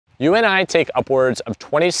You and I take upwards of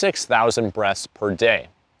 26,000 breaths per day,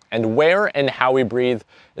 and where and how we breathe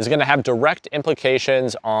is going to have direct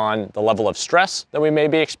implications on the level of stress that we may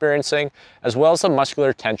be experiencing, as well as the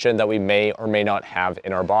muscular tension that we may or may not have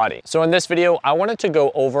in our body. So in this video, I wanted to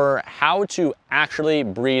go over how to actually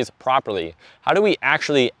breathe properly. How do we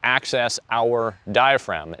actually access our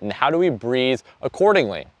diaphragm, and how do we breathe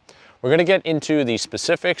accordingly? We're going to get into the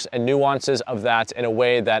specifics and nuances of that in a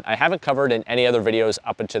way that I haven't covered in any other videos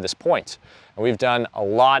up until this point. And we've done a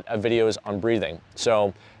lot of videos on breathing.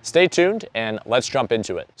 So stay tuned and let's jump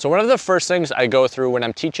into it. So one of the first things I go through when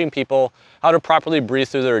I'm teaching people how to properly breathe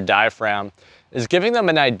through their diaphragm is giving them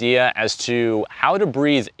an idea as to how to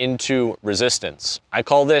breathe into resistance. I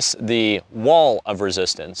call this the wall of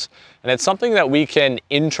resistance. And it's something that we can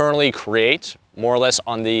internally create more or less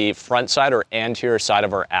on the front side or anterior side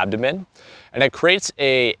of our abdomen. And it creates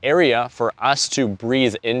an area for us to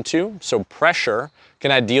breathe into, so pressure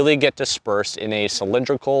can ideally get dispersed in a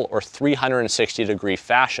cylindrical or 360-degree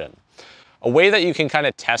fashion. A way that you can kind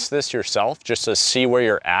of test this yourself, just to see where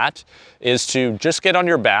you're at, is to just get on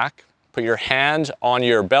your back, put your hand on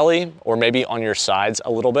your belly or maybe on your sides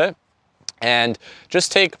a little bit, and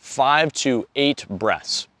just take 5 to 8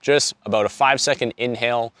 breaths. Just about a 5-second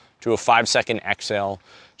inhale to a 5-second exhale,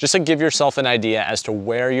 just to give yourself an idea as to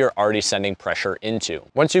where you're already sending pressure into.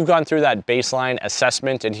 Once you've gone through that baseline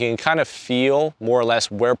assessment and you can kind of feel more or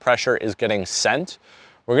less where pressure is getting sent,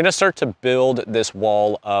 we're gonna start to build this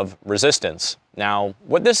wall of resistance. Now,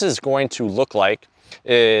 what this is going to look like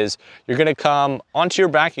is you're gonna come onto your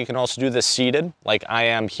back. You can also do this seated like I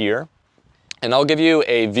am here. And I'll give you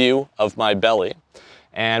a view of my belly.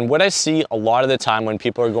 And what I see a lot of the time when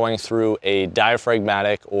people are going through a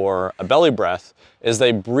diaphragmatic or a belly breath is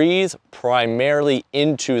they breathe primarily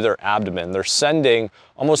into their abdomen. They're sending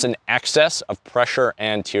almost an excess of pressure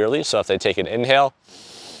anteriorly. So if they take an inhale,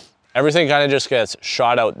 everything kind of just gets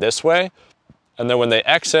shot out this way. And then when they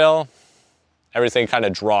exhale, everything kind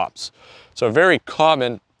of drops. So a very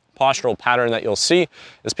common postural pattern that you'll see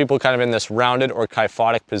is people kind of in this rounded or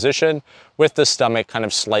kyphotic position with the stomach kind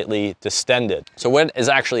of slightly distended. So what is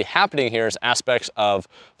actually happening here is aspects of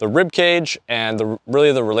the rib cage and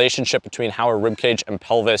really the relationship between how our rib cage and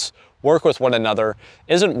pelvis work with one another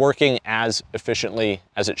isn't working as efficiently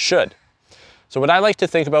as it should. So what I like to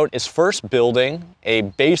think about is first building a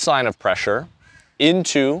baseline of pressure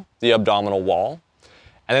into the abdominal wall,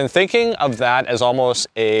 and then thinking of that as almost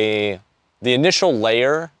the initial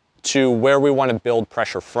layer to where we want to build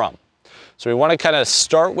pressure from. So we want to kind of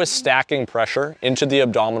start with stacking pressure into the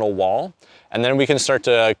abdominal wall, and then we can start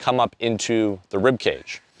to come up into the rib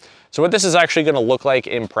cage. So what this is actually going to look like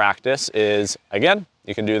in practice is, again,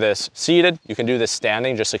 you can do this seated, you can do this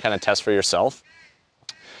standing just to kind of test for yourself.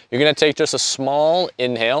 You're going to take just a small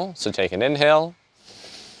inhale, so take an inhale,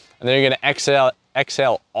 and then you're going to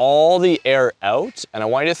exhale all the air out, and I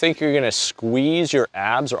want you to think you're gonna squeeze your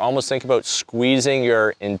abs, or almost think about squeezing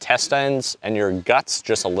your intestines and your guts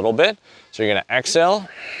just a little bit. So you're gonna exhale,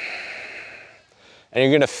 and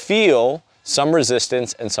you're gonna feel some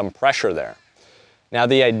resistance and some pressure there. Now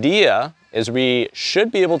the idea is we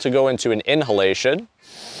should be able to go into an inhalation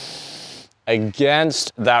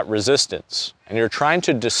against that resistance, and you're trying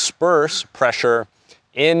to disperse pressure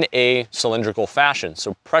in a cylindrical fashion.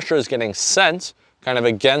 So pressure is getting sent kind of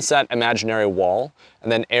against that imaginary wall,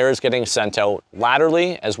 and then air is getting sent out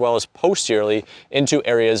laterally as well as posteriorly into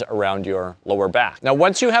areas around your lower back. Now,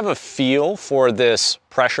 once you have a feel for this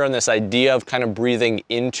pressure and this idea of kind of breathing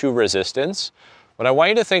into resistance, what I want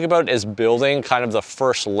you to think about is building kind of the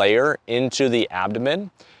first layer into the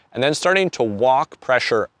abdomen, and then starting to walk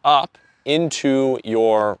pressure up into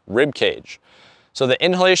your rib cage. So the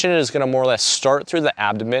inhalation is going to more or less start through the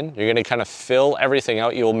abdomen. You're going to kind of fill everything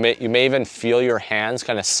out. You may even feel your hands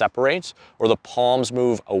kind of separate or the palms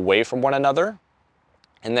move away from one another.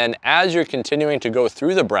 And then as you're continuing to go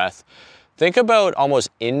through the breath, think about almost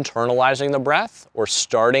internalizing the breath or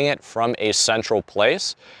starting it from a central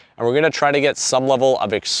place. And we're going to try to get some level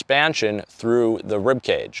of expansion through the rib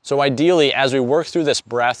cage. So ideally, as we work through this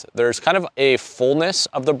breath, there's kind of a fullness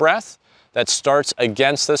of the breath that starts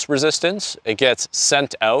against this resistance. It gets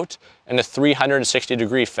sent out in a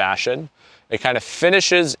 360-degree fashion. It kind of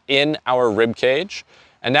finishes in our rib cage.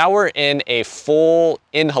 And now we're in a full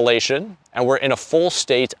inhalation, and we're in a full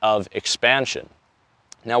state of expansion.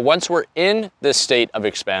 Now, once we're in this state of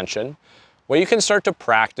expansion, what you can start to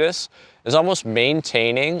practice is almost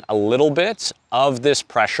maintaining a little bit of this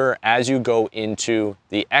pressure as you go into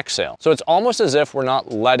the exhale. So it's almost as if we're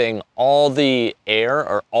not letting all the air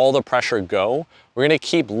or all the pressure go. We're gonna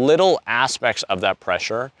keep little aspects of that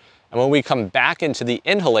pressure And when we come back into the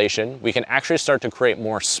inhalation, we can actually start to create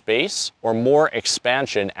more space or more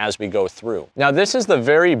expansion as we go through. Now, this is the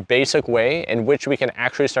very basic way in which we can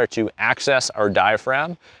actually start to access our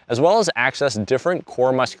diaphragm, as well as access different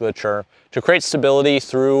core musculature to create stability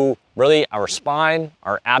through really our spine,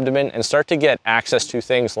 our abdomen, and start to get access to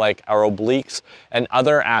things like our obliques and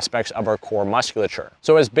other aspects of our core musculature.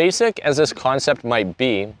 So as basic as this concept might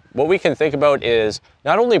be, what we can think about is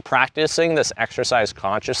not only practicing this exercise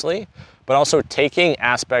consciously, but also taking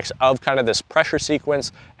aspects of kind of this pressure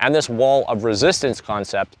sequence and this wall of resistance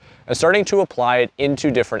concept and starting to apply it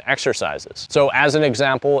into different exercises. So as an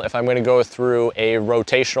example, if I'm going to go through a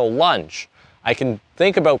rotational lunge, I can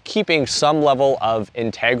think about keeping some level of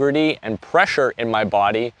integrity and pressure in my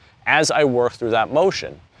body as I work through that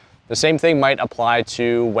motion. The same thing might apply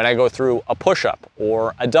to when I go through a push-up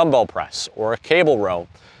or a dumbbell press or a cable row.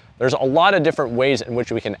 There's a lot of different ways in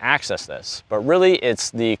which we can access this, but really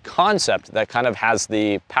it's the concept that kind of has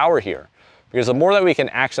the power here. Because the more that we can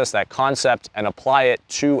access that concept and apply it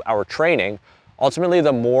to our training, ultimately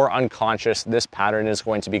the more unconscious this pattern is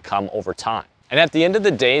going to become over time. And at the end of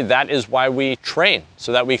the day, that is why we train,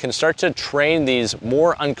 so that we can start to train these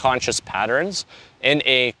more unconscious patterns in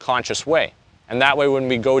a conscious way. And that way, when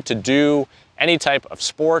we go to do any type of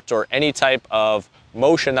sport or any type of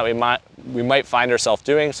motion that we might find ourselves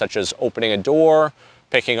doing, such as opening a door,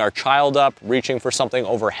 picking our child up, reaching for something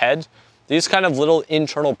overhead, these kind of little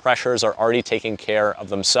internal pressures are already taking care of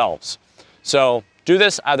themselves. So do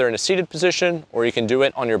this either in a seated position, or you can do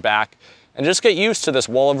it on your back, and just get used to this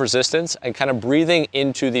wall of resistance and kind of breathing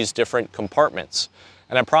into these different compartments.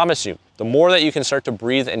 And I promise you, the more that you can start to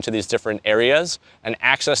breathe into these different areas and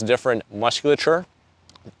access different musculature,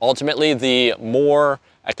 ultimately the more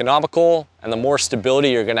economical and the more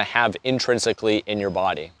stability you're going to have intrinsically in your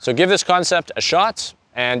body. So give this concept a shot.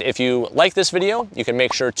 And if you like this video, you can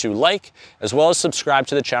make sure to like, as well as subscribe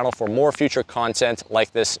to the channel for more future content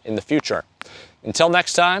like this in the future. Until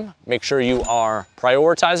next time, make sure you are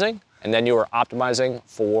prioritizing and then you are optimizing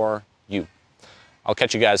for you. I'll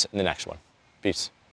catch you guys in the next one. Peace.